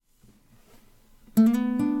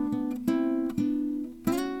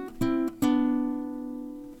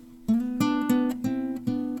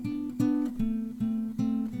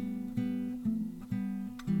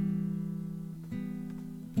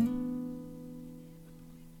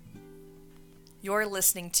You're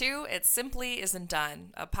listening to It Simply Isn't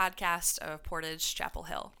Done, a podcast of Portage Chapel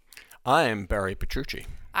Hill. I'm Barry Petrucci.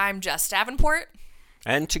 I'm Jess Davenport.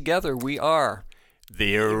 And together we are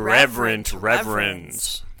the Irreverent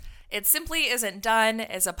Reverends. It Simply Isn't Done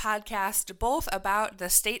is a podcast both about the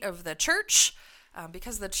state of the church,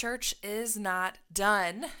 because the church is not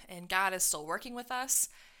done and God is still working with us,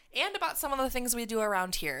 and about some of the things we do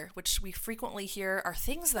around here, which we frequently hear are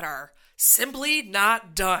things that are simply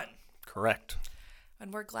not done. Correct.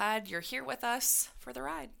 And we're glad you're here with us for the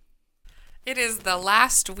ride. It is the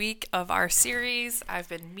last week of our series. I've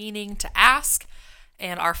been meaning to ask,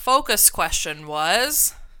 and our focus question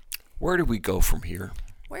was... Where do we go from here?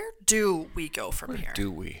 Where do we go from here? Where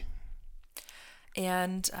do we?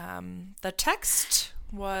 And the text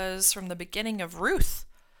was from the beginning of Ruth,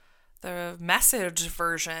 the Message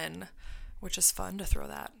version, which is fun to throw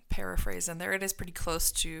that paraphrase in there. It is pretty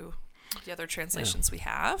close to the other translations we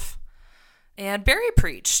have. And Barry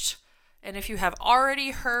preached. And if you have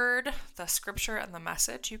already heard the scripture and the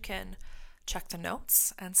message, you can check the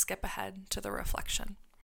notes and skip ahead to the reflection.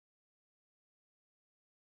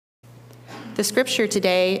 The scripture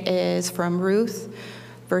today is from Ruth,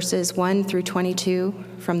 verses 1 through 22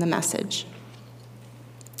 from the Message.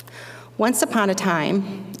 Once upon a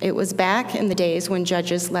time, it was back in the days when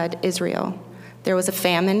judges led Israel. There was a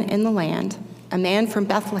famine in the land. A man from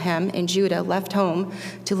Bethlehem in Judah left home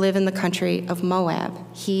to live in the country of Moab,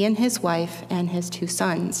 he and his wife and his 2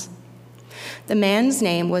 sons. The man's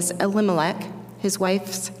name was Elimelech, his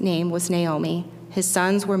wife's name was Naomi, his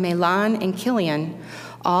sons were Mahlon and Chilion,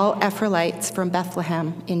 all Ephrathites from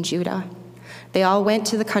Bethlehem in Judah. They all went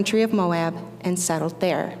to the country of Moab and settled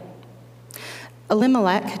there.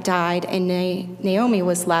 Elimelech died, and Naomi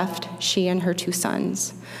was left, she and her 2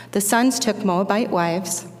 sons. The sons took Moabite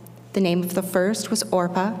wives. The name of the first was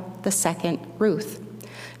Orpah, the second Ruth.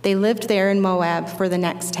 They lived there in Moab for the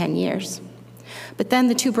next 10 years. But then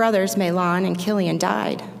the 2 brothers, Mahlon and Chilion,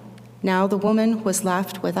 died. Now the woman was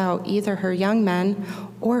left without either her young men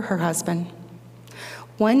or her husband.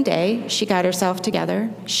 One day she got herself together,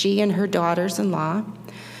 she and her daughters-in-law,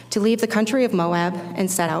 to leave the country of Moab and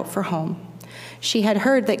set out for home. She had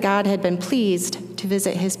heard that God had been pleased to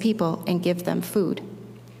visit his people and give them food.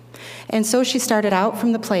 And so she started out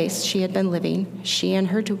from the place she had been living, she and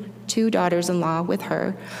her 2 daughters-in-law with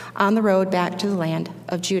her, on the road back to the land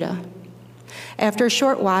of Judah. After a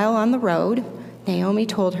short while on the road, Naomi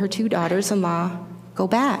told her 2 daughters-in-law, "Go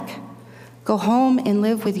back. Go home and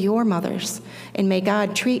live with your mothers, and may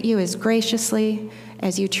God treat you as graciously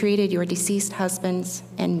as you treated your deceased husbands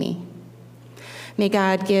and me. May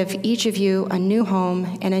God give each of you a new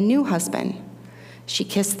home and a new husband." She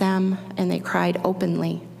kissed them, and they cried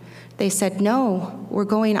openly. They said, "No, we're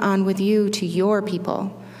going on with you to your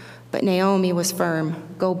people." But Naomi was firm.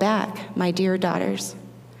 "Go back, my dear daughters.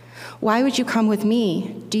 Why would you come with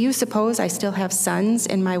me? Do you suppose I still have sons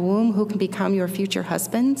in my womb who can become your future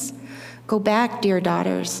husbands? Go back, dear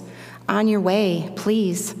daughters. On your way,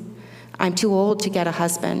 please. I'm too old to get a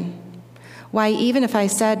husband. Why, even if I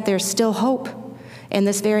said there's still hope, and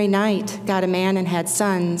this very night got a man and had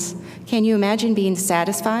sons, can you imagine being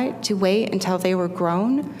satisfied to wait until they were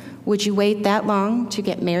grown? Would you wait that long to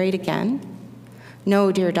get married again?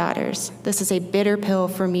 No, dear daughters, this is a bitter pill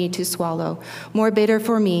for me to swallow, more bitter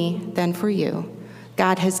for me than for you.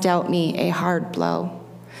 God has dealt me a hard blow."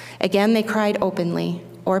 Again they cried openly.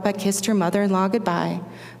 Orpah kissed her mother-in-law goodbye,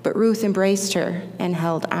 but Ruth embraced her and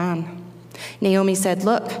held on. Naomi said,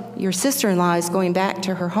 "Look, your sister-in-law is going back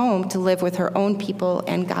to her home to live with her own people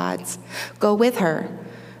and gods. Go with her."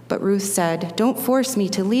 But Ruth said, "Don't force me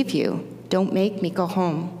to leave you. Don't make me go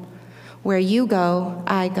home. Where you go,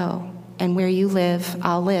 I go, and where you live,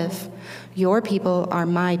 I'll live. Your people are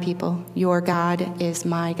my people. Your God is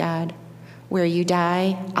my God. Where you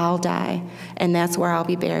die, I'll die, and that's where I'll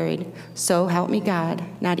be buried. So help me God,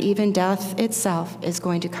 not even death itself is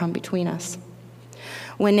going to come between us."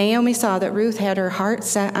 When Naomi saw that Ruth had her heart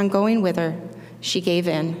set on going with her, she gave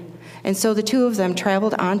in, and so the 2 of them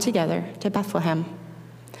traveled on together to Bethlehem.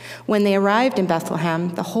 When they arrived in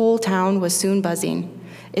Bethlehem, the whole town was soon buzzing.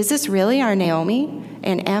 "Is this really our Naomi?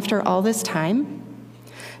 And after all this time?"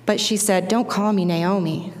 But she said, "Don't call me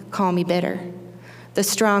Naomi, call me bitter. The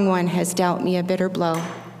strong one has dealt me a bitter blow.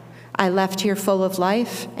 I left here full of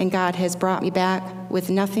life, and God has brought me back with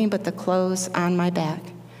nothing but the clothes on my back.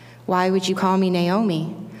 Why would you call me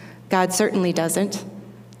Naomi? God certainly doesn't.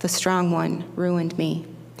 The strong one ruined me."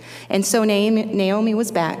 And so Naomi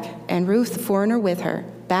was back, and Ruth, the foreigner, with her,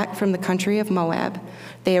 back from the country of Moab.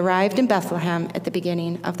 They arrived in Bethlehem at the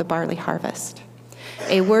beginning of the barley harvest.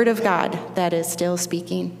 A word of God that is still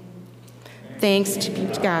speaking. Thanks be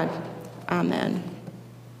to God. Amen.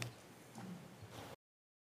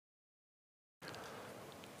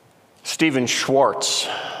 Stephen Schwartz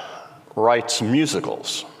writes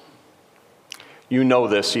musicals. You know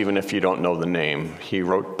this even if you don't know the name. He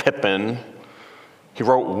wrote Pippin. He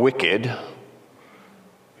wrote Wicked.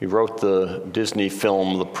 He wrote the Disney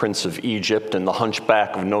film The Prince of Egypt and The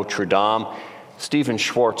Hunchback of Notre Dame. Stephen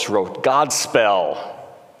Schwartz wrote Godspell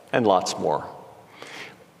and lots more.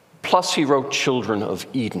 Plus, he wrote Children of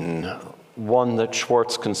Eden, one that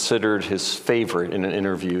Schwartz considered his favorite in an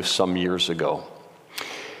interview some years ago.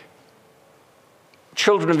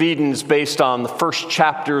 Children of Eden is based on the first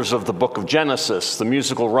chapters of the book of Genesis. The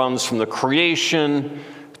musical runs from the creation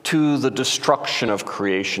to the destruction of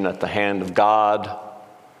creation at the hand of God,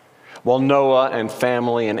 while Noah and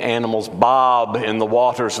family and animals bob in the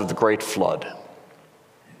waters of the great flood.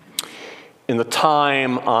 In the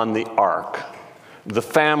time on the ark, the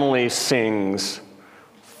family sings,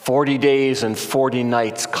 40 days and 40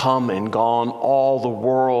 nights come and gone, all the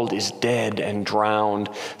world is dead and drowned.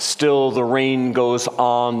 Still the rain goes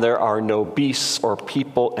on, there are no beasts or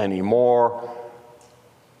people anymore.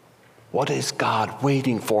 What is God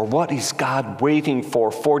waiting for? What is God waiting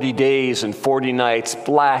for? 40 days and 40 nights,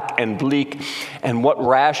 black and bleak, and what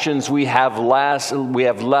rations we have left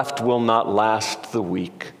will not last the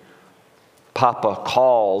week. Papa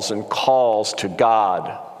calls and calls to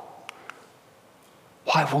God.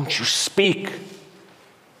 Why won't you speak?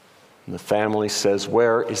 And the family says,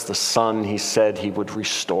 where is the son he said he would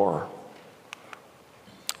restore?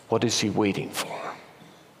 What is he waiting for?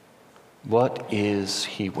 What is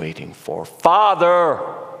he waiting for? Father,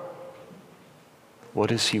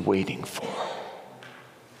 what is he waiting for?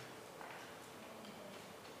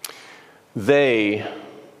 They,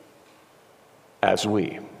 as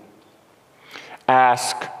we,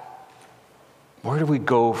 ask, where do we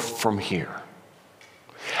go from here?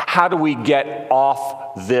 How do we get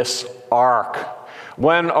off this ark?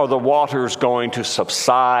 When are the waters going to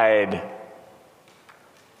subside?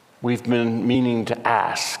 We've been meaning to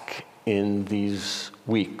ask in these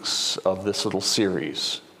weeks of this little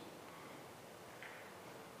series.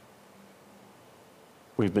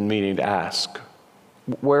 We've been meaning to ask,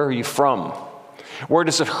 where are you from? Where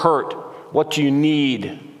does it hurt? What do you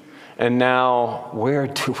need? And now, where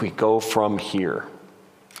do we go from here?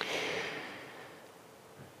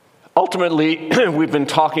 Ultimately, we've been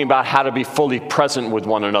talking about how to be fully present with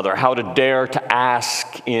one another, how to dare to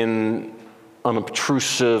ask in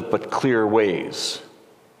unobtrusive but clear ways.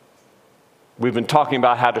 We've been talking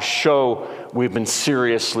about how to show we've been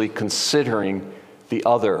seriously considering the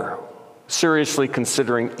other, seriously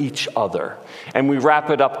considering each other. And we wrap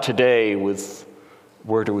it up today with,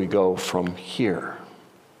 where do we go from here?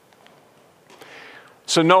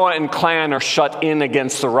 So Noah and clan are shut in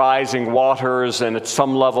against the rising waters, and at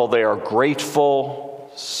some level they are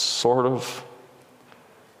grateful, sort of.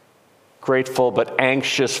 Grateful but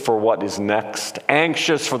anxious for what is next.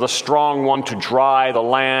 Anxious for the strong one to dry the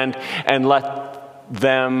land and let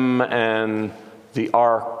them and the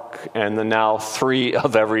ark and the now three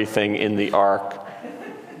of everything in the ark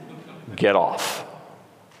get off.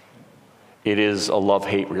 It is a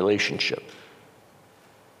love-hate relationship.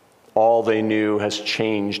 All they knew has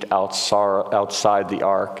changed outside the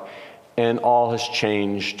ark, and all has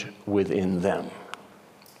changed within them.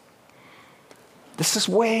 This is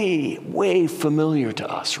way, way familiar to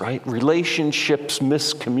us, right? Relationships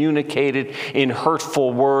miscommunicated in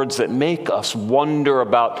hurtful words that make us wonder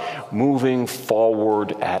about moving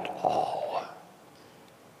forward at all.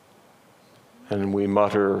 And we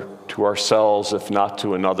mutter to ourselves, if not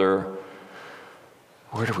to another,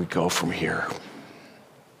 where do we go from here?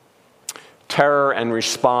 Terror and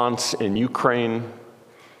response in Ukraine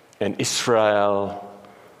and Israel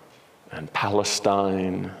and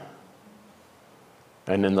Palestine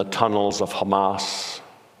and in the tunnels of Hamas,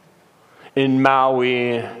 in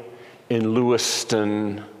Maui, in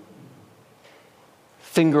Lewiston,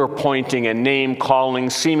 finger-pointing and name-calling,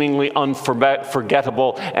 seemingly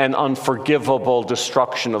unforgettable and unforgivable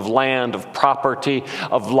destruction of land, of property,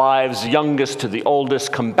 of lives, youngest to the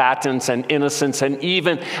oldest, combatants and innocents, and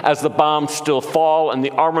even as the bombs still fall and the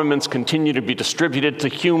armaments continue to be distributed, the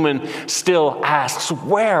human still asks,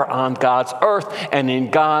 where on God's earth and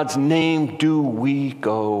in God's name do we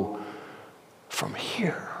go from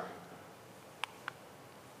here?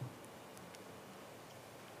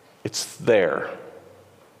 It's there.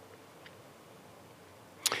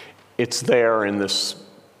 It's there in this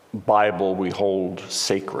Bible we hold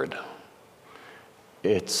sacred.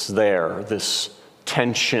 It's there, this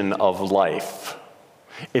tension of life.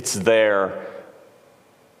 It's there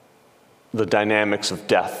the dynamics of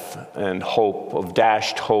death and hope, of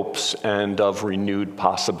dashed hopes and of renewed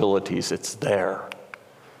possibilities. It's there.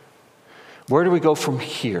 Where do we go from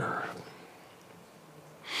here?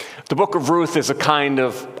 The book of Ruth is a kind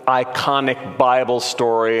of iconic Bible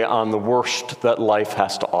story on the worst that life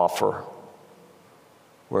has to offer.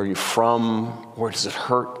 Where are you from? Where does it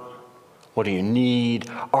hurt? What do you need?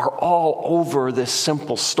 Are all over this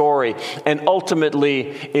simple story. And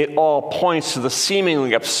ultimately, it all points to the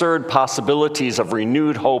seemingly absurd possibilities of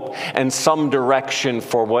renewed hope and some direction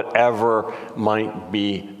for whatever might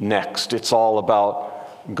be next. It's all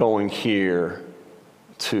about going here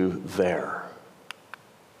to there.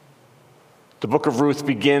 The book of Ruth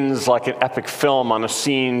begins like an epic film on a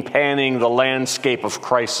scene panning the landscape of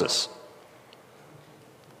crisis.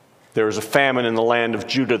 There is a famine in the land of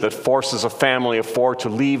Judah that forces a family of four to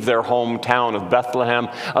leave their hometown of Bethlehem,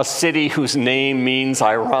 a city whose name means,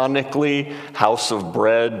 ironically, house of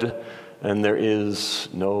bread, and there is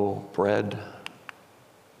no bread.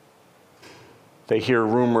 They hear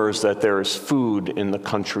rumors that there is food in the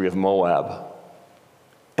country of Moab,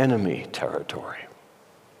 enemy territory.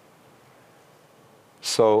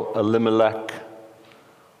 So Elimelech,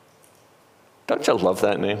 don't you love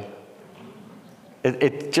that name?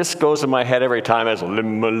 It just goes in my head every time as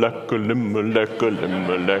Elimelech, Elimelech,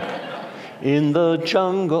 Elimelech, in the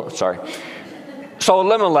jungle. Sorry. So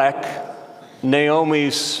Elimelech,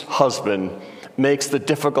 Naomi's husband, makes the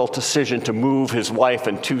difficult decision to move his wife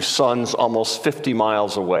and two sons almost 50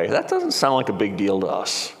 miles away. That doesn't sound like a big deal to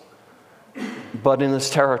us. But in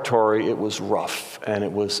this territory, it was rough, and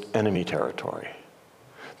it was enemy territory.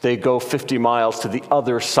 They go 50 miles to the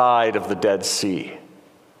other side of the Dead Sea.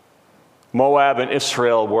 Moab and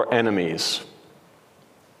Israel were enemies.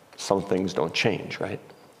 Some things don't change, right?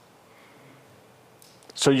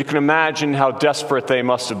 So you can imagine how desperate they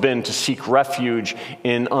must have been to seek refuge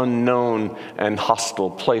in unknown and hostile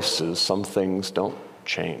places. Some things don't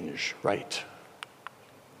change, right?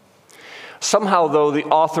 Somehow, though, the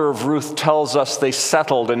author of Ruth tells us they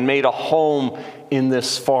settled and made a home in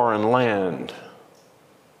this foreign land.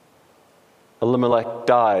 Elimelech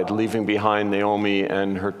died, leaving behind Naomi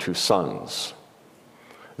and her two sons.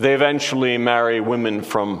 They eventually marry women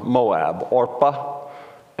from Moab, Orpah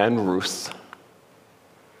and Ruth.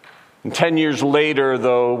 And 10 years later,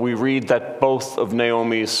 though, we read that both of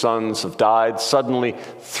Naomi's sons have died. Suddenly,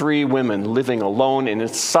 3 women living alone in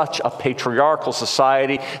such a patriarchal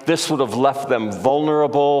society, this would have left them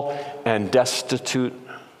vulnerable and destitute.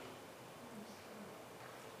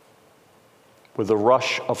 With a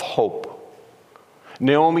rush of hope,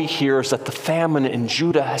 Naomi hears that the famine in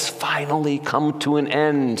Judah has finally come to an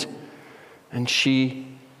end, and she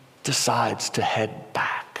decides to head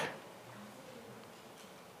back,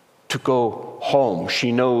 to go home.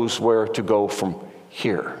 She knows where to go from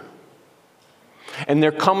here. And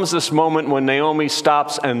there comes this moment when Naomi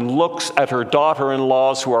stops and looks at her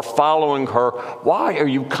daughter-in-laws who are following her. Why are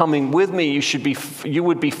you coming with me? You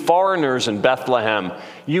would be foreigners in Bethlehem.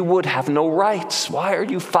 You would have no rights. Why are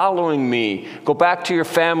you following me? Go back to your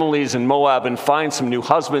families in Moab and find some new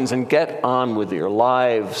husbands and get on with your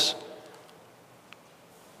lives.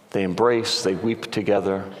 They embrace, they weep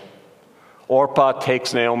together. Orpah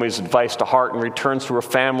takes Naomi's advice to heart and returns to her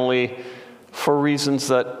family for reasons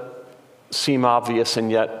that seem obvious and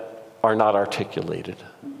yet are not articulated.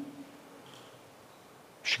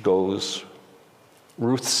 She goes.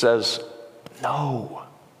 Ruth says, no.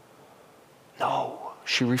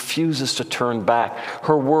 She refuses to turn back.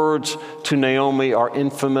 Her words to Naomi are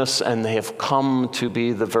infamous, and they have come to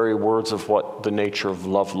be the very words of what the nature of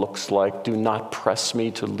love looks like. Do not press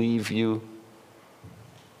me to leave you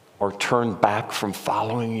or turn back from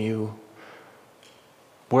following you.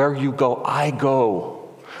 Where you go, I go.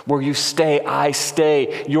 Where you stay, I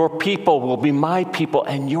stay. Your people will be my people,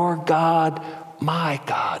 and your God, my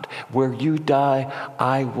God. Where you die,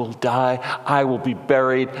 I will die. I will be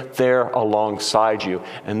buried there alongside you.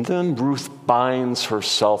 And then Ruth binds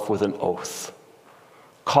herself with an oath,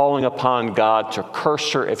 calling upon God to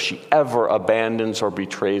curse her if she ever abandons or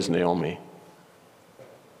betrays Naomi.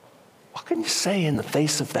 What can you say in the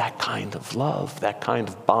face of that kind of love, that kind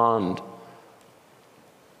of bond,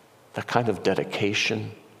 that kind of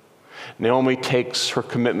dedication? Naomi takes her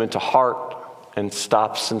commitment to heart and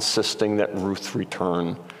stops insisting that Ruth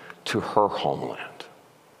return to her homeland.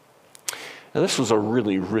 Now, this was a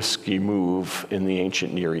really risky move in the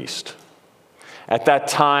ancient Near East. At that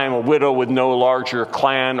time, a widow with no larger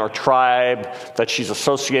clan or tribe that she's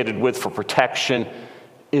associated with for protection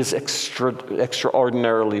is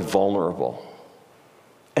extraordinarily vulnerable.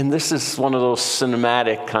 And this is one of those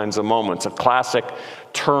cinematic kinds of moments, a classic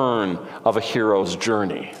turn of a hero's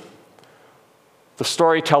journey. The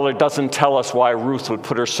storyteller doesn't tell us why Ruth would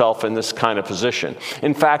put herself in this kind of position.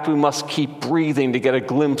 In fact, we must keep breathing to get a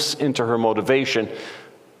glimpse into her motivation.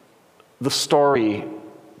 The story,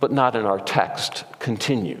 but not in our text,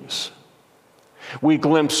 continues. We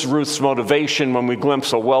glimpse Ruth's motivation when we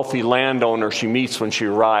glimpse a wealthy landowner she meets when she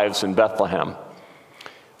arrives in Bethlehem.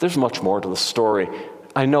 There's much more to the story,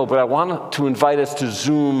 I know, but I want to invite us to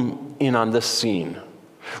zoom in on this scene.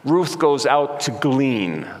 Ruth goes out to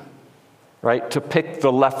glean, right, to pick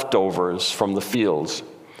the leftovers from the fields.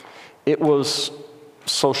 It was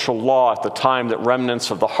social law at the time that remnants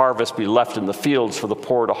of the harvest be left in the fields for the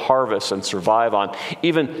poor to harvest and survive on.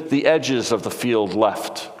 Even the edges of the field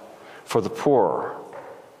left for the poor.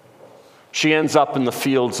 She ends up in the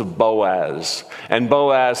fields of Boaz, and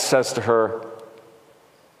Boaz says to her,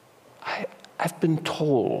 I've been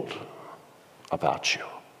told about you.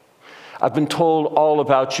 I've been told all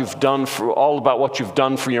about what you've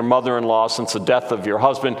done for your mother-in-law since the death of your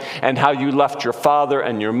husband, and how you left your father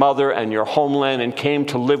and your mother and your homeland and came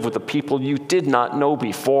to live with the people you did not know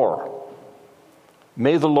before.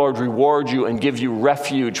 May the Lord reward you and give you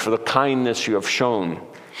refuge for the kindness you have shown.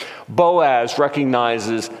 Boaz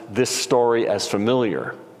recognizes this story as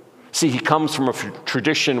familiar. See, he comes from a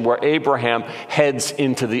tradition where Abraham heads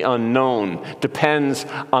into the unknown, depends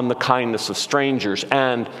on the kindness of strangers,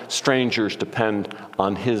 and strangers depend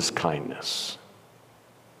on his kindness.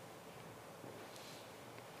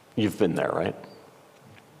 You've been there, right?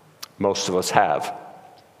 Most of us have.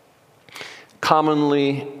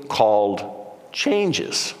 Commonly called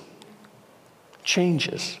changes.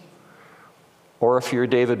 Changes. Or if you're a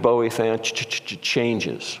David Bowie fan,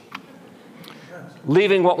 changes.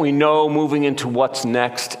 Leaving what we know, moving into what's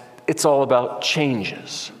next, it's all about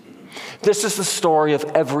changes. This is the story of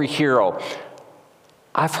every hero.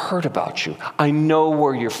 I've heard about you. I know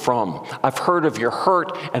where you're from. I've heard of your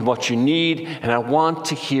hurt and what you need, and I want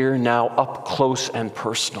to hear now up close and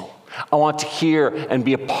personal. I want to hear and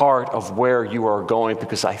be a part of where you are going,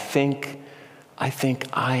 because I think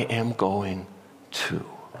I am going too.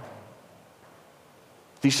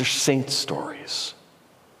 These are saint stories,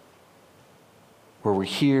 where we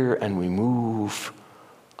hear and we move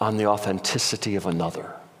on the authenticity of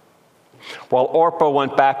another. While Orpah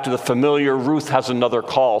went back to the familiar, Ruth has another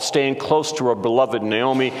call. Staying close to her beloved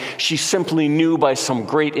Naomi, she simply knew by some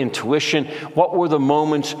great intuition what were the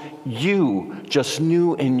moments you just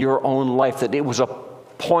knew in your own life that it was a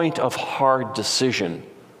point of hard decision,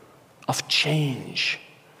 of change,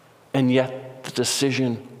 and yet the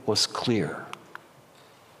decision was clear.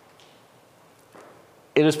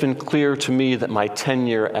 It has been clear to me that my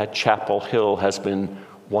tenure at Chapel Hill has been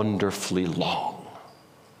wonderfully long.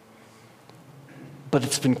 But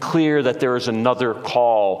it's been clear that there is another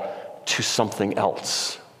call to something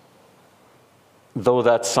else, though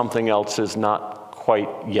that something else is not quite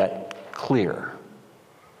yet clear.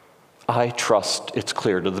 I trust it's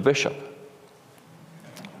clear to the bishop.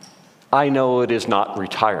 I know it is not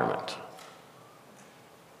retirement.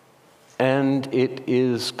 And it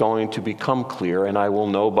is going to become clear, and I will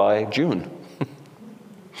know by June.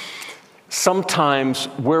 Sometimes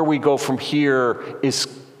where we go from here is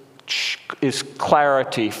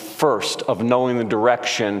clarity first of knowing the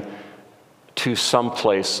direction to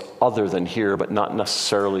someplace other than here, but not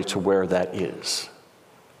necessarily to where that is.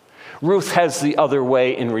 Ruth has the other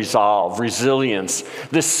way in resolve, resilience,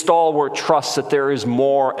 this stalwart trust that there is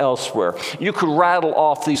more elsewhere. You could rattle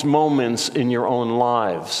off these moments in your own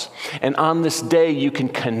lives. And on this day, you can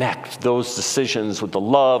connect those decisions with the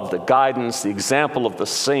love, the guidance, the example of the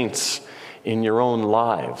saints in your own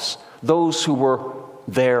lives, those who were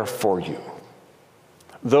there for you.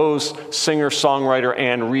 Those singer-songwriter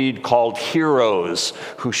Anne Reid called heroes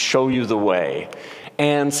who show you the way.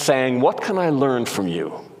 Anne sang, "What can I learn from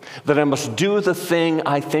you? That I must do the thing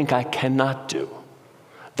I think I cannot do.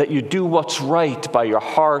 That you do what's right by your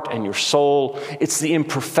heart and your soul. It's the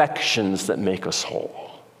imperfections that make us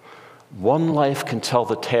whole. One life can tell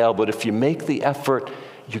the tale, but if you make the effort,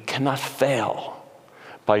 you cannot fail.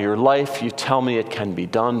 By your life, you tell me it can be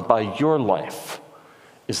done. By your life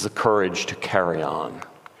is the courage to carry on.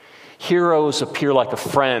 Heroes appear like a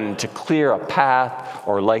friend to clear a path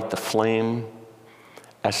or light the flame.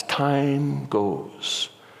 As time goes,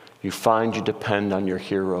 you find you depend on your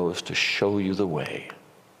heroes to show you the way."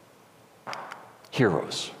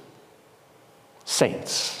 Heroes.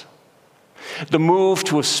 Saints. The move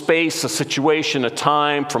to a space, a situation, a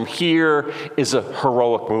time from here is a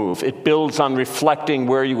heroic move. It builds on reflecting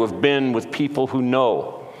where you have been with people who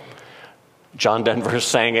know. John Denver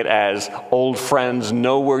sang it as, "Old friends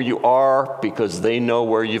know where you are because they know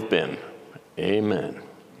where you've been." Amen.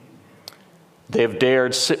 They have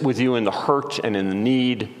dared sit with you in the hurt and in the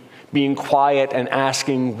need, being quiet and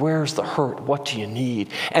asking, where's the hurt? What do you need?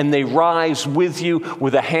 And they rise with you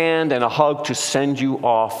with a hand and a hug to send you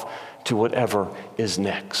off to whatever is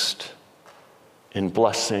next in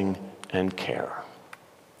blessing and care.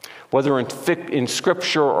 Whether in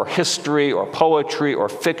scripture or history or poetry or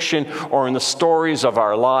fiction or in the stories of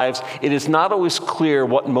our lives, it is not always clear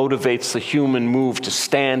what motivates the human move to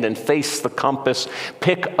stand and face the compass,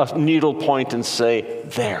 pick a needle point and say,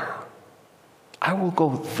 there. I will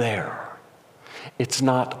go there. It's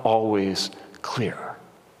not always clear.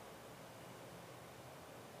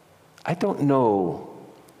 I don't know,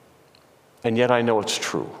 and yet I know it's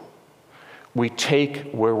true. We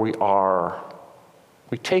take where we are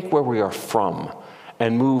from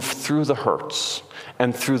and move through the hurts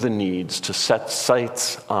and through the needs to set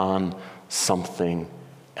sights on something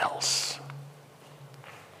else.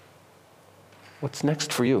 What's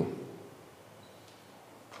next for you?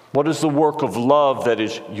 What is the work of love that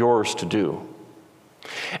is yours to do?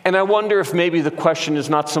 And I wonder if maybe the question is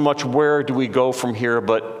not so much where do we go from here,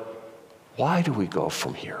 but why do we go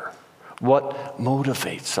from here? What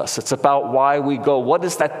motivates us? It's about why we go. What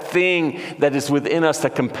is that thing that is within us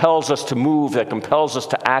that compels us to move, that compels us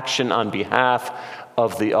to action on behalf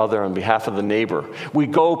of the other, on behalf of the neighbor? We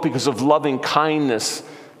go because of loving kindness.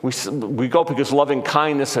 We go because loving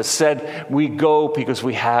kindness has said we go because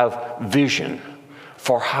we have vision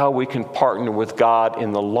for how we can partner with God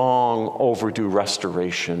in the long overdue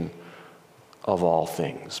restoration of all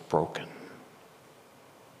things broken.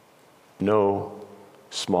 No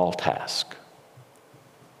small task.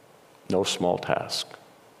 No small task.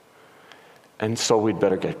 And so we'd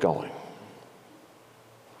better get going.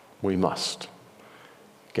 We must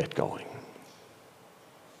get going.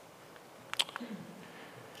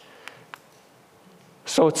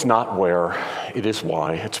 So it's not where, it is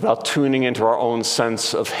why. It's about tuning into our own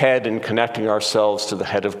sense of head and connecting ourselves to the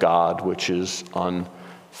head of God, which is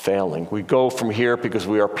unfailing. We go from here because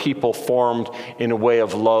we are people formed in a way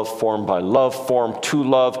of love, formed by love, formed to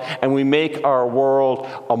love, and we make our world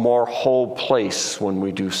a more whole place when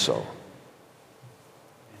we do so.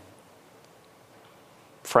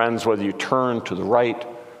 Friends, whether you turn to the right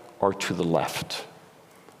or to the left,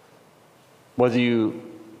 whether you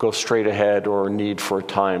go straight ahead or need for a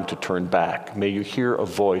time to turn back, may you hear a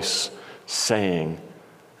voice saying,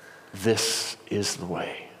 this is the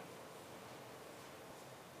way.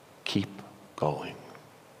 Keep going.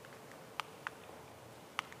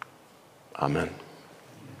 Amen.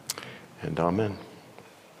 And amen.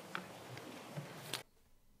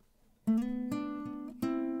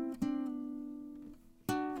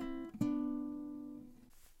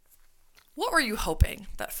 What were you hoping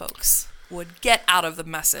that folks would get out of the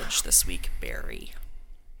message this week, Barry?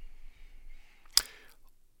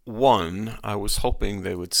 One, I was hoping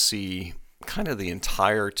they would see kind of the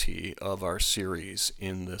entirety of our series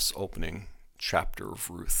in this opening chapter of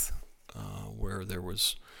Ruth, where there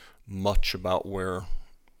was much about where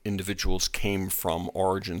individuals came from,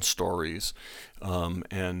 origin stories,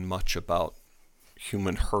 and much about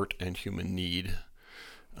human hurt and human need,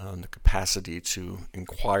 the capacity to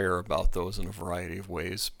inquire about those in a variety of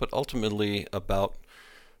ways, but ultimately about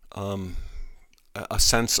a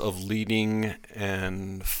sense of leading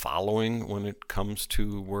and following when it comes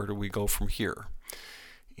to where do we go from here.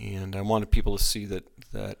 And I wanted people to see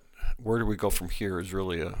that where do we go from here is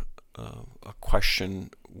really a question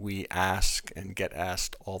we ask and get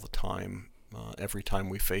asked all the time. Every time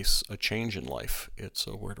we face a change in life, it's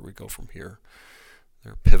where do we go from here?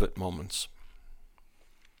 There are pivot moments.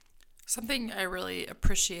 Something I really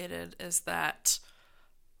appreciated is that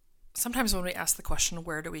sometimes when we ask the question,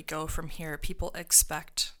 where do we go from here, people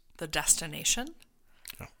expect the destination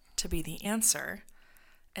to be the answer.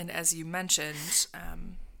 And as you mentioned,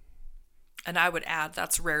 and I would add,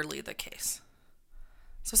 that's rarely the case.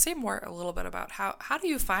 So say more a little bit about how do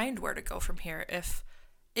you find where to go from here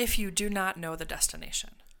if you do not know the destination?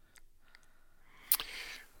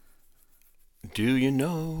 Do you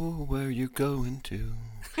know where you're going to?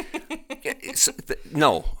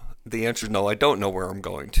 No. The answer is no. I don't know where I'm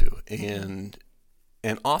going to. And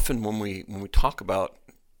often when we talk about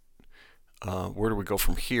where do we go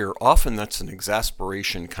from here, often that's an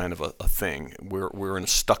exasperation kind of a thing. We're in a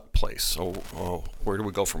stuck place. So where do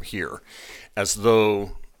we go from here? As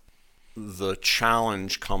though the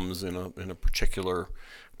challenge comes in a particular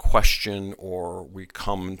question, or we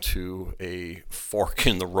come to a fork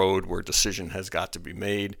in the road where a decision has got to be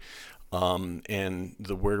made. And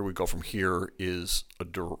the where do we go from here is a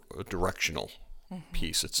directional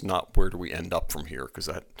piece. It's not where do we end up from here, because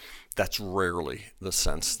that's rarely the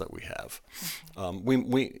sense that we have.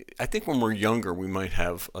 I think when we're younger, we might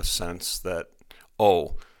have a sense that,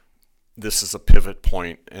 oh, this is a pivot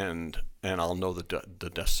point, and I'll know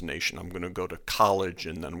the destination. I'm going to go to college,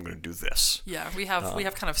 and then I'm going to do this. Yeah, we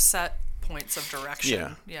have kind of set points of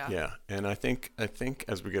direction. Yeah. And I think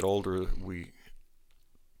as we get older, we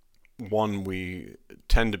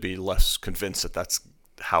tend to be less convinced that that's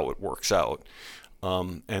how it works out,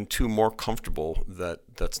 and two, more comfortable that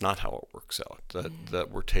that's not how it works out.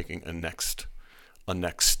 That we're taking a next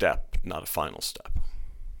step, not a final step.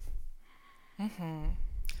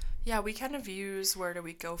 Yeah, we kind of use where do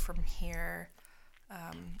we go from here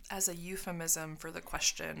as a euphemism for the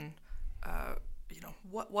question,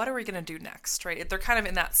 what are we going to do next, right? They're kind of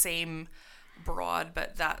in that same broad,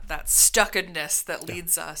 but that stuckedness that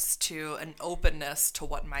leads us to an openness to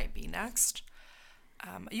what might be next.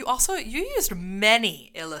 You used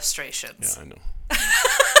many illustrations. Yeah, I know.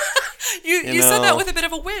 You said that with a bit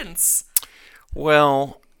of a wince.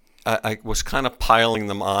 Well, I was kind of piling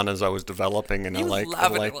them on as I was developing, and I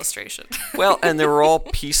love an illustration. Well, and they were all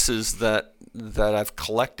pieces that I've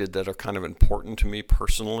collected that are kind of important to me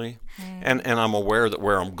personally, and I'm aware that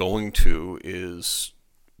where I'm going to is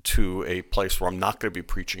to a place where I'm not going to be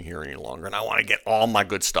preaching here any longer, and I want to get all my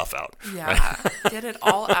good stuff out. Yeah, get it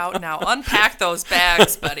all out now. Unpack those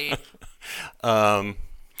bags, buddy. No,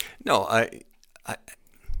 I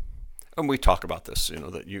and we talk about this,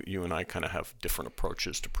 that you and I kind of have different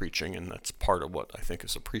approaches to preaching, and that's part of what I think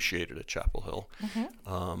is appreciated at Chapel Hill.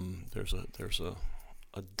 There's a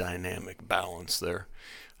dynamic balance there.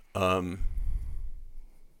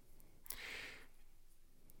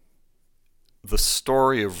 The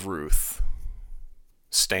story of Ruth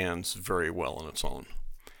stands very well on its own,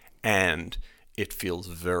 and it feels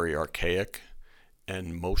very archaic,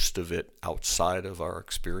 and most of it outside of our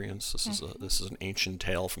experience. This is an ancient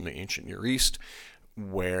tale from the ancient Near East,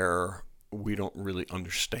 where we don't really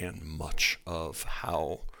understand much of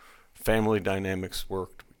how family dynamics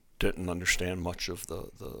worked. Didn't understand much of the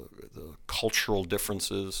cultural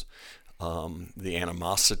differences, the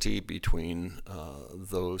animosity between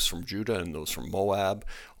those from Judah and those from Moab,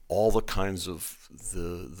 all the kinds of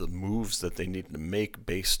the moves that they needed to make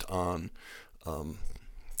based on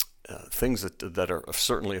things that are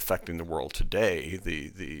certainly affecting the world today.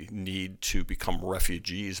 The need to become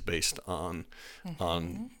refugees based on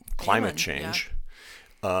climate change.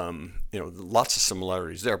 Yeah. Lots of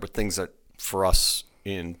similarities there, but things that for us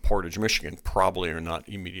in Portage, Michigan, probably are not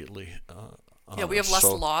immediately. We have less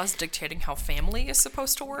laws dictating how family is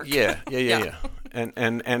supposed to work. Yeah.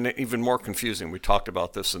 And even more confusing. We talked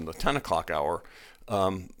about this in the 10 o'clock hour.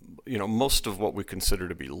 Most of what we consider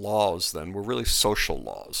to be laws then were really social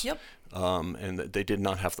laws. Yep. And that they did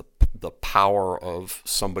not have the power of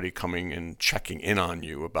somebody coming and checking in on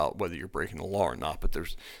you about whether you're breaking the law or not. But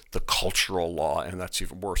there's the cultural law, and that's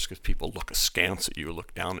even worse because people look askance at you,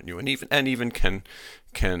 look down at you, and even can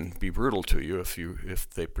be brutal to you if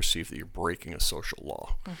they perceive that you're breaking a social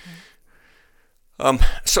law.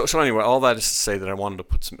 So anyway, all that is to say that I wanted to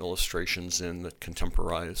put some illustrations in that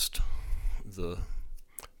contemporized the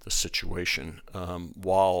situation.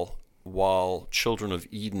 While Children of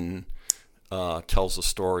Eden tells the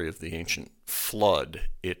story of the ancient flood,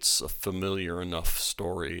 it's a familiar enough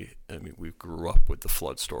story. I mean, we grew up with the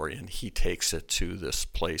flood story, and he takes it to this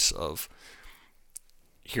place of,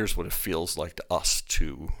 here's what it feels like to us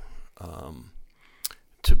to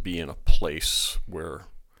be in a place where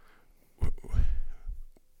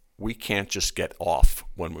we can't just get off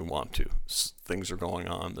when we want to. Things are going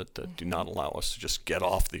on that do not allow us to just get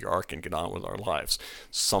off the ark and get on with our lives.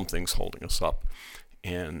 Something's holding us up.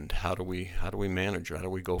 And how do we manage it? How do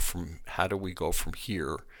we go from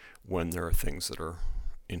here when there are things that are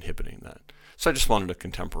inhibiting that? So I just wanted to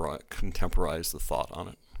contemporize the thought on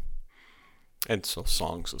it. And so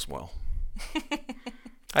songs as well.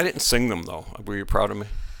 I didn't sing them though. Were you proud of me?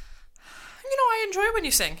 I enjoy when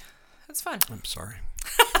you sing. It's fun. I'm sorry.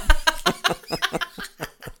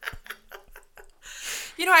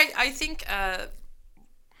 I think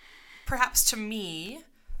perhaps to me,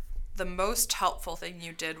 the most helpful thing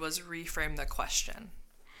you did was reframe the question,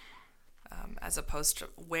 as opposed to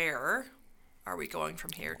where are we going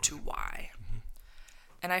from here to why.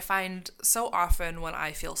 And I find so often when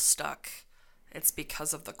I feel stuck, it's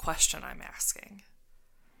because of the question I'm asking.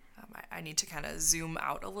 I need to kind of zoom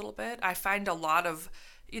out a little bit. I find a lot of,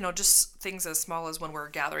 just things as small as when we're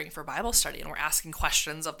gathering for Bible study and we're asking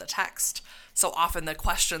questions of the text. So often the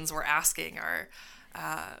questions we're asking are,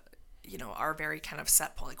 are very kind of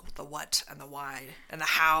set, like the what and the why and the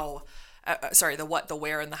how. The what, the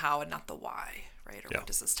where, and the how, and not the why, right? Or what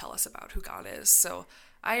does this tell us about who God is? So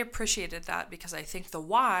I appreciated that because I think the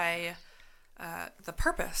why, the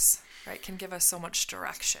purpose, right, can give us so much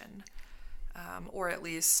direction, or at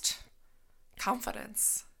least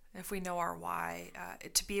confidence if we know our why,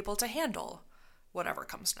 to be able to handle whatever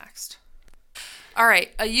comes next. All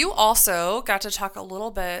right. You also got to talk a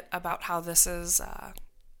little bit about how this is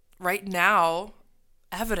right now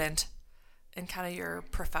evident in kind of your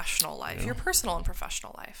professional life, your personal and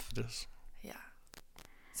professional life. It is. Yeah.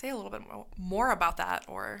 Say a little bit more about that,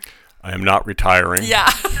 or... I am not retiring.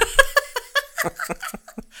 Yeah.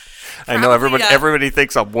 I know everybody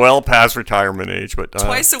thinks I'm well past retirement age, but...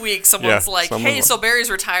 twice a week someone's like, hey, so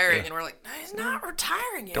Barry's retiring. Yeah. And we're like, no, he's not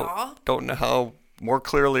retiring, y'all. Don't know how more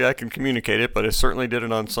clearly I can communicate it, but I certainly did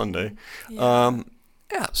it on Sunday. Yeah.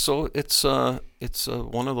 So it's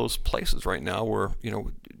one of those places right now where,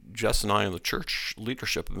 Jess and I and the church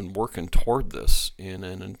leadership have been working toward this in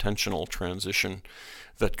an intentional transition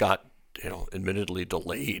that got, admittedly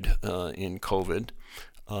delayed in COVID.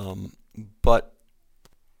 But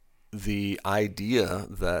the idea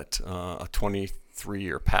that a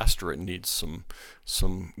 23-year pastorate needs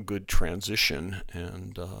some good transition,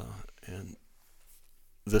 and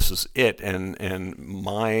this is it. And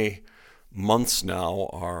my months now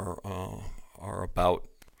are about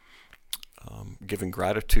giving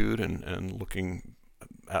gratitude and looking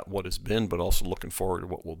at what has been, but also looking forward to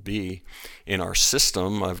what will be. In our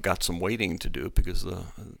system, I've got some waiting to do because the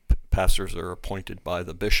pastors are appointed by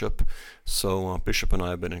the bishop. So Bishop and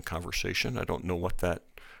I have been in conversation. I don't know what that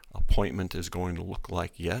appointment is going to look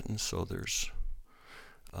like yet, and so there's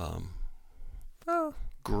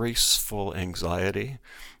graceful anxiety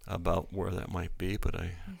about where that might be, but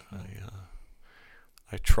I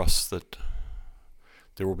trust that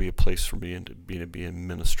there will be a place for me to be in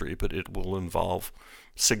ministry, but it will involve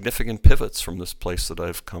significant pivots from this place that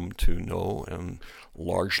I've come to know and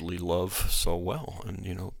largely love so well, and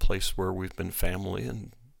a place where we've been family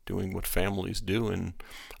and doing what families do, and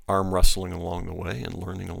arm wrestling along the way, and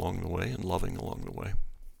learning along the way, and loving along the way.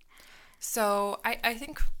 So I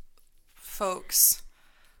think folks,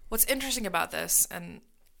 what's interesting about this, and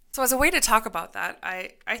so as a way to talk about that,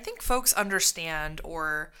 I think folks understand,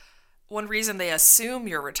 or one reason they assume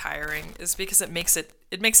you're retiring is because it makes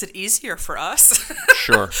it easier for us.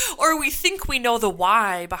 Sure. Or we think we know the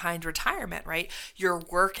why behind retirement, right? Your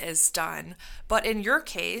work is done. But in your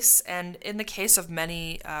case, and in the case of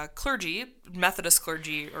many clergy, Methodist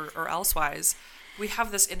clergy or elsewise, we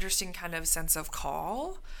have this interesting kind of sense of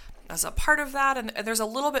call as a part of that. And there's a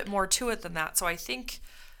little bit more to it than that. So I think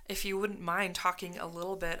if you wouldn't mind talking a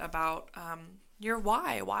little bit about your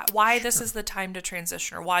why this is the time to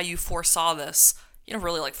transition, or why you foresaw this,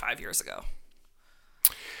 really like 5 years ago.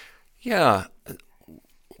 Yeah.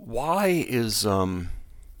 Why is the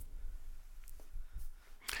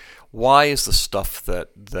stuff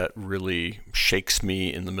that really shakes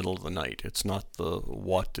me in the middle of the night? It's not the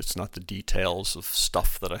what, it's not the details of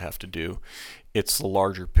stuff that I have to do. It's the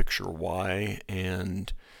larger picture why,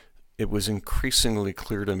 and it was increasingly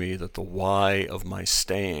clear to me that the why of my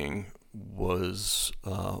staying was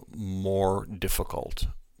more difficult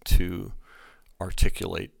to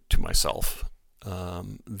articulate to myself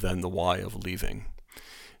than the why of leaving.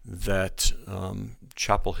 That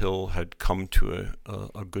Chapel Hill had come to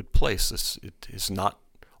a good place. It has not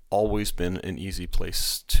always been an easy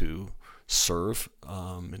place to serve.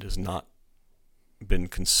 It has not been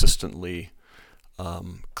consistently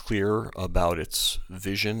clear about its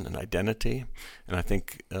vision and identity, and I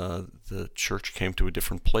think the church came to a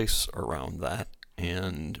different place around that,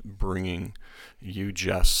 and bringing you,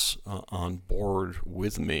 Jess, on board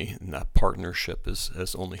with me in that partnership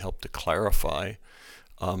has only helped to clarify,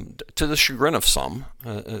 to the chagrin of some,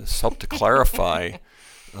 it's helped to clarify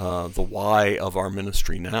the why of our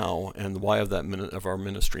ministry now, and the why of our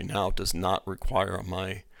ministry now does not require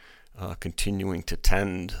my continuing to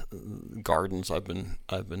tend gardens I've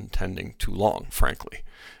been tending too long, frankly,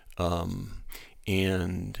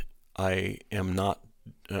 and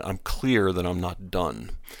I'm clear that I'm not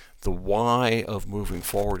done. The why of moving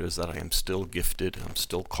forward is that I am still gifted, I'm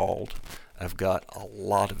still called. I've got a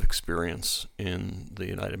lot of experience in the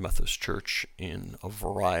United Methodist Church in a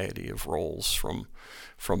variety of roles, from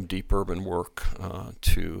deep urban work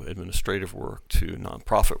to administrative work to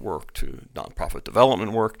nonprofit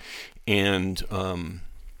development work, and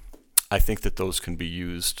I think that those can be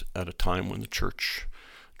used at a time when the church,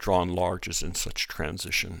 drawn large, is in such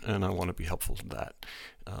transition, and I want to be helpful to that.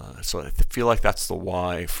 So I feel like that's the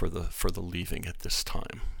why for the leaving at this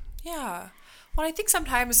time. Yeah. Well, I think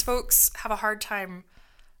sometimes folks have a hard time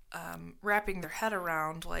wrapping their head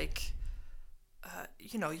around, like,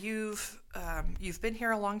 you've been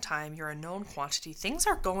here a long time. You're a known quantity. Things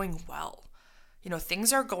are going well.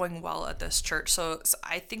 Things are going well at this church. So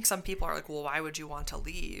I think some people are like, well, why would you want to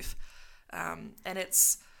leave? And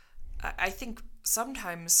I think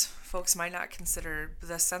sometimes folks might not consider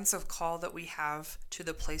the sense of call that we have to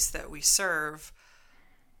the place that we serve.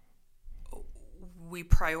 We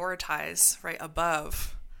prioritize right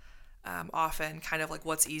above often kind of like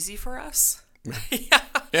what's easy for us. Yeah.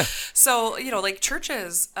 So, like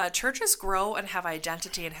churches grow and have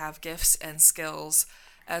identity and have gifts and skills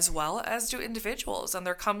as well as do individuals. And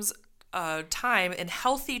there comes a time in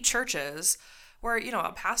healthy churches where,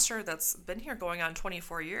 a pastor that's been here going on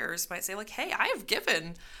 24 years might say like, hey, I have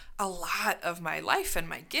given a lot of my life and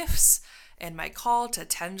my gifts and my call to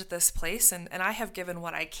tend this place. And I have given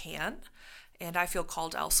what I can, and I feel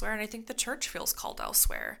called elsewhere. And I think the church feels called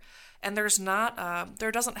elsewhere. And there's not,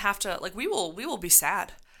 there doesn't have to, like, we will be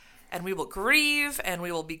sad and we will grieve and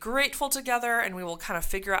we will be grateful together and we will kind of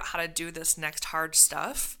figure out how to do this next hard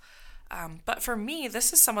stuff. But for me,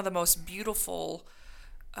 this is some of the most beautiful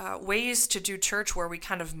ways to do church where we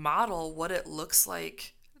kind of model what it looks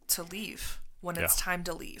like to leave when it's time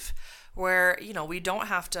to leave. Where, we don't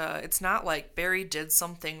have to, it's not like Barry did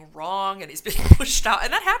something wrong and he's being pushed out.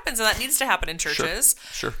 And that happens, and that needs to happen in churches.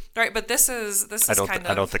 Sure. Right, but this is I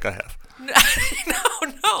don't think I have.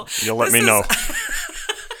 No. You'll let me know.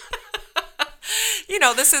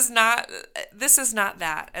 This is not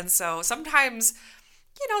that. And so sometimes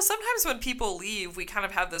when people leave, we kind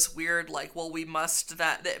of have this weird, like, well, it must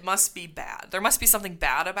be bad. There must be something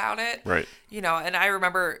bad about it. Right. And I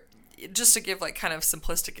remember, just to give like kind of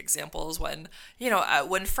simplistic examples, when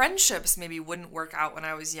friendships maybe wouldn't work out when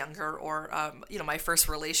I was younger, or my first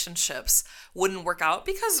relationships wouldn't work out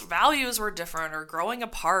because values were different or growing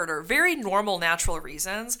apart or very normal natural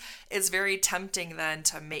reasons, it's very tempting then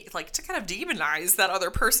to kind of demonize that other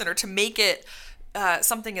person or to make it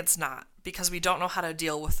something it's not, because we don't know how to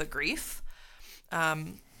deal with the grief.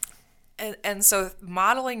 And so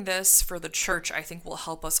modeling this for the church, I think, will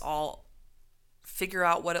help us all figure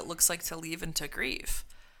out what it looks like to leave and to grieve.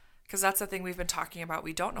 Because that's the thing we've been talking about.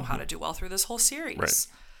 We don't know how to do well through this whole series.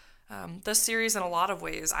 Right. This series, in a lot of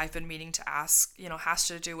ways, I've been meaning to ask, has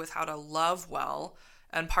to do with how to love well.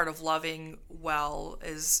 And part of loving well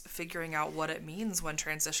is figuring out what it means when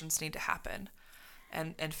transitions need to happen,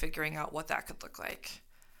 and figuring out what that could look like.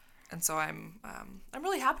 And so I'm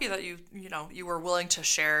really happy that you were willing to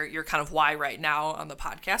share your kind of why right now on the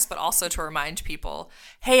podcast, but also to remind people,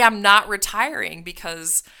 hey, I'm not retiring,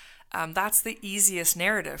 because that's the easiest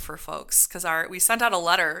narrative for folks. Because we sent out a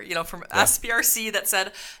letter, from SBRC that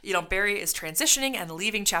said, Barry is transitioning and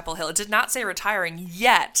leaving Chapel Hill. It did not say retiring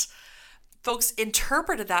yet. Folks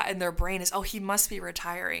interpreted that in their brain as, oh, he must be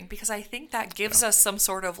retiring, because I think that gives us some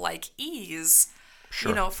sort of like ease.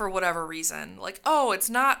 Sure. For whatever reason, like, oh, it's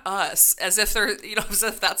not us, as if they're, as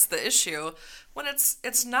if that's the issue, when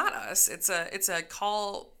it's not us. It's a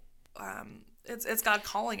call. It's God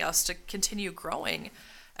calling us to continue growing,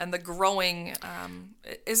 and the growing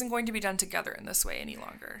isn't going to be done together in this way any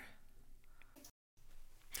longer.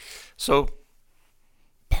 So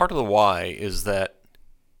part of the why is that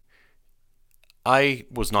I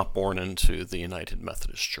was not born into the United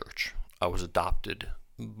Methodist Church. I was adopted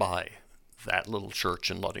by that little church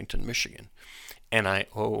in Ludington, Michigan. And I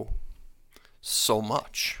owe so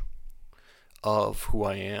much of who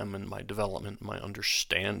I am and my development, my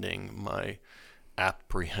understanding, my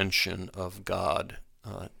apprehension of God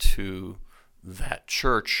to that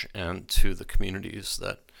church and to the communities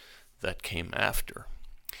that came after.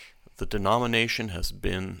 The denomination has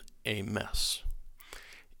been a mess.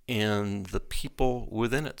 And the people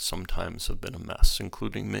within it sometimes have been a mess,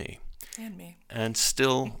 including me. And me. And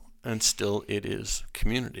still it is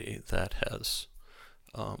community that has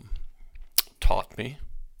taught me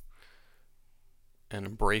and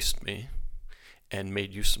embraced me and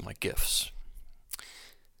made use of my gifts.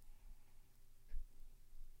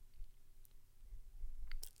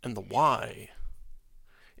 And the why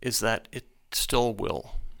is that it still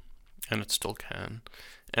will, and it still can,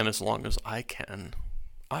 and as long as I can,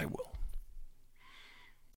 I will.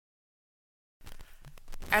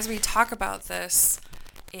 As we talk about this,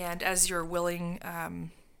 and as you're willing,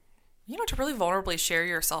 to really vulnerably share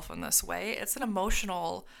yourself in this way, it's an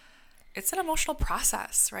emotional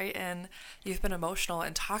process, right? And you've been emotional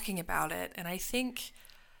in talking about it. And I think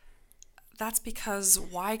that's because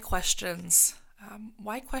why questions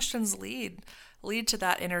lead to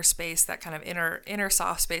that inner space, that kind of inner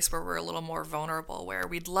soft space where we're a little more vulnerable, where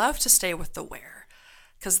we'd love to stay with the where.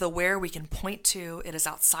 because the where we can point to, it is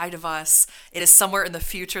outside of us. It is somewhere in the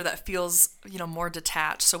future that feels, more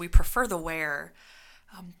detached. So we prefer the where,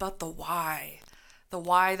 but the why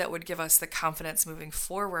that would give us the confidence moving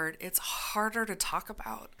forward, it's harder to talk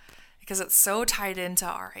about because it's so tied into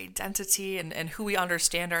our identity and who we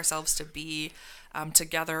understand ourselves to be,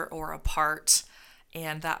 together or apart.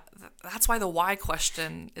 And that's why the why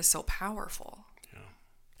question is so powerful.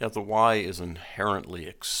 Yeah, the why is inherently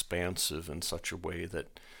expansive in such a way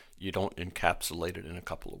that you don't encapsulate it in a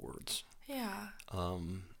couple of words. Yeah.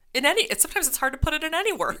 Sometimes it's hard to put it in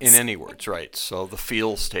any words. In any words, right. So the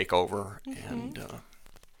feels take over, and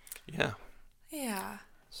yeah. Yeah.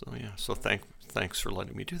 So thanks for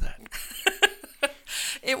letting me do that.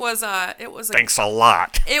 It was Thanks a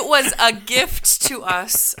lot. It was a gift to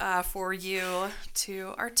us for you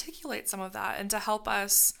to articulate some of that and to help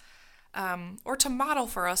us, or to model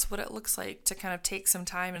for us what it looks like to kind of take some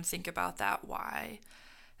time and think about that why.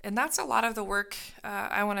 And that's a lot of the work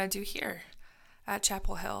I want to do here at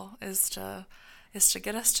Chapel Hill is to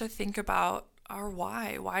get us to think about our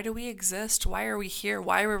why. Why do we exist? Why are we here?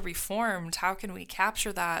 Why were we formed? How can we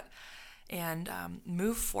capture that and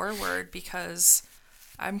move forward? Because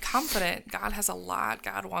I'm confident God has a lot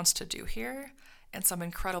God wants to do here and some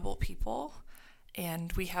incredible people.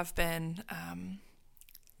 And we have been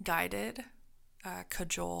guided,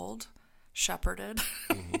 cajoled, shepherded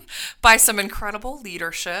by some incredible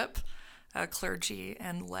leadership, clergy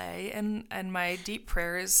and lay. And my deep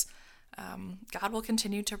prayer is God will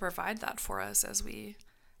continue to provide that for us as we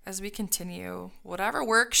continue whatever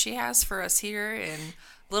work she has for us here in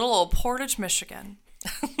little old Portage, Michigan.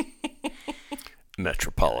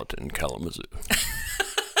 Metropolitan Kalamazoo.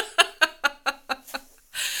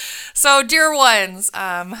 So, dear ones,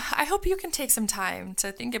 I hope you can take some time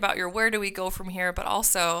to think about your where do we go from here, but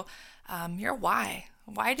also your why.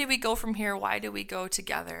 Why do we go from here? Why do we go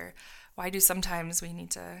together? Why do sometimes we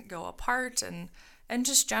need to go apart? And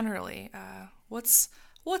just generally, what's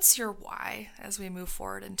your why as we move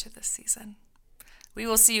forward into this season? We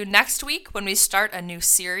will see you next week when we start a new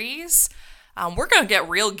series. We're going to get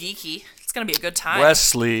real geeky. It's going to be a good time.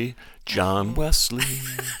 John Wesley.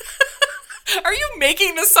 Are you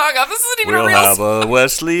making this song up? This isn't even we'll a real have song. a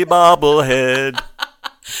Wesley bobblehead.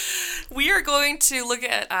 We are going to look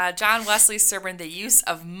at John Wesley's sermon, The Use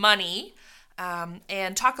of Money,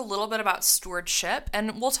 and talk a little bit about stewardship.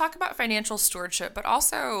 And we'll talk about financial stewardship, but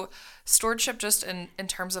also stewardship just in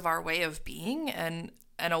terms of our way of being and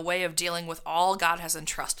a way of dealing with all God has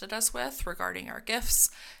entrusted us with regarding our gifts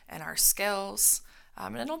and our skills.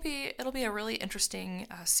 And it'll be a really interesting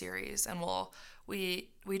series, and we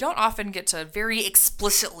don't often get to very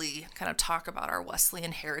explicitly kind of talk about our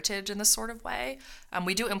Wesleyan heritage in this sort of way.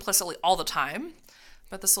 We do implicitly all the time,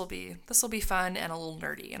 but this will be fun and a little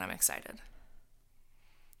nerdy, and I'm excited.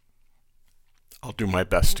 I'll do my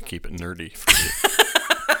best to keep it nerdy for you.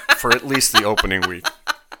 For at least the opening week.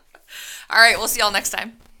 All right, we'll see y'all next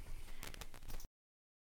time.